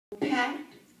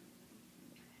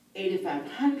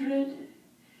8,500,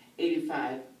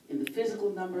 85 in the physical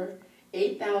number,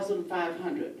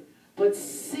 8,500. But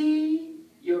see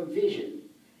your vision.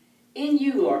 In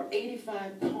you are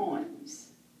 85 poems,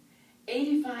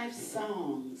 85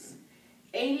 songs,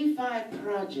 85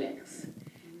 projects,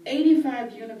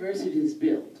 85 universities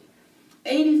built,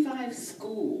 85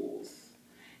 schools,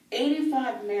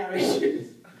 85 marriages,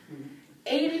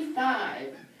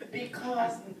 85,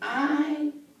 because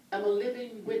I am a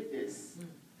living witness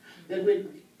that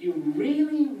when you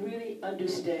really, really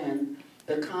understand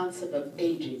the concept of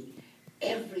aging,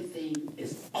 everything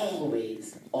is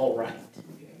always all right.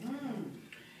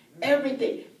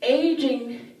 Everything.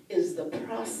 Aging is the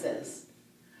process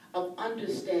of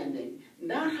understanding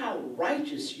not how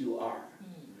righteous you are,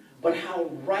 but how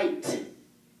right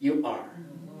you are.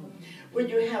 When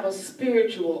you have a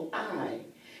spiritual eye,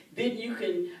 then you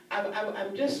can,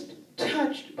 I'm just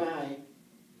touched by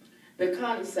the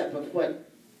concept of what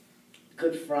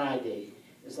Good Friday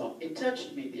is all. It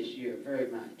touched me this year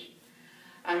very much.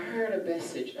 I heard a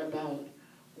message about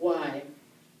why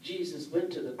Jesus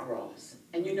went to the cross.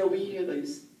 And you know, we hear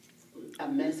these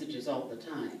messages all the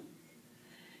time.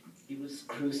 He was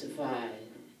crucified,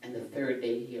 and the third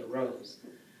day he arose.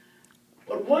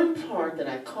 But one part that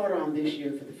I caught on this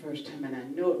year for the first time, and I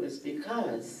know it was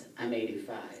because I'm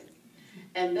 85,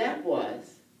 and that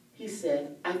was, he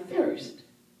said, I thirst.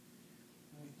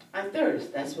 I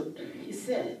thirst, that's what he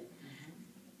said.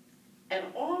 And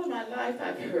all of my life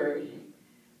I've heard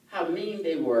how mean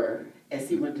they were as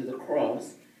he went to the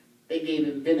cross. They gave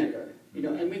him vinegar, you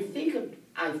know, and we think of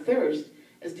I thirst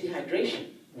as dehydration,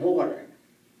 water.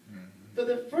 For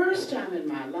the first time in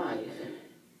my life,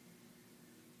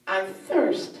 I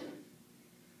thirst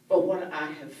for what I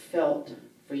have felt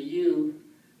for you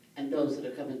and those that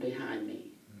are coming behind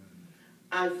me.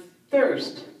 I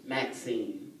thirst,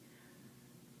 Maxine.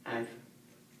 I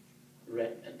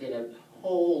did a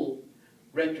whole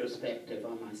retrospective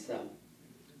on myself.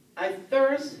 I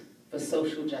thirst for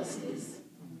social justice.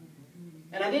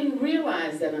 And I didn't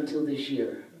realize that until this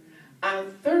year. I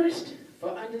thirst for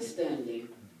understanding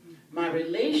my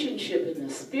relationship in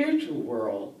the spiritual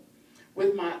world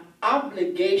with my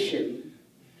obligation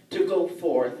to go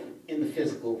forth in the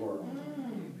physical world.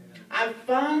 I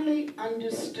finally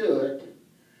understood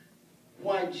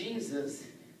why Jesus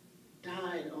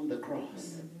died on the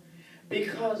cross.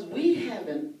 Because we have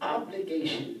an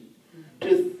obligation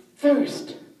to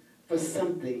thirst for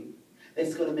something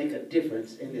that's going to make a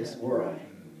difference in this world.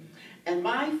 And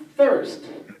my thirst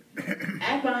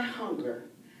and my hunger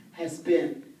has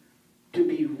been to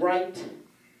be right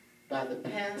by the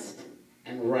past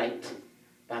and right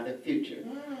by the future,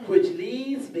 which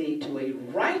leads me to a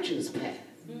righteous path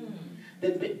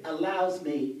that allows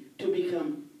me to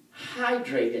become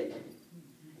hydrated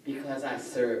because I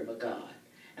serve a God.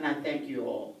 And I thank you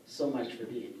all so much for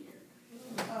being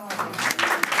here.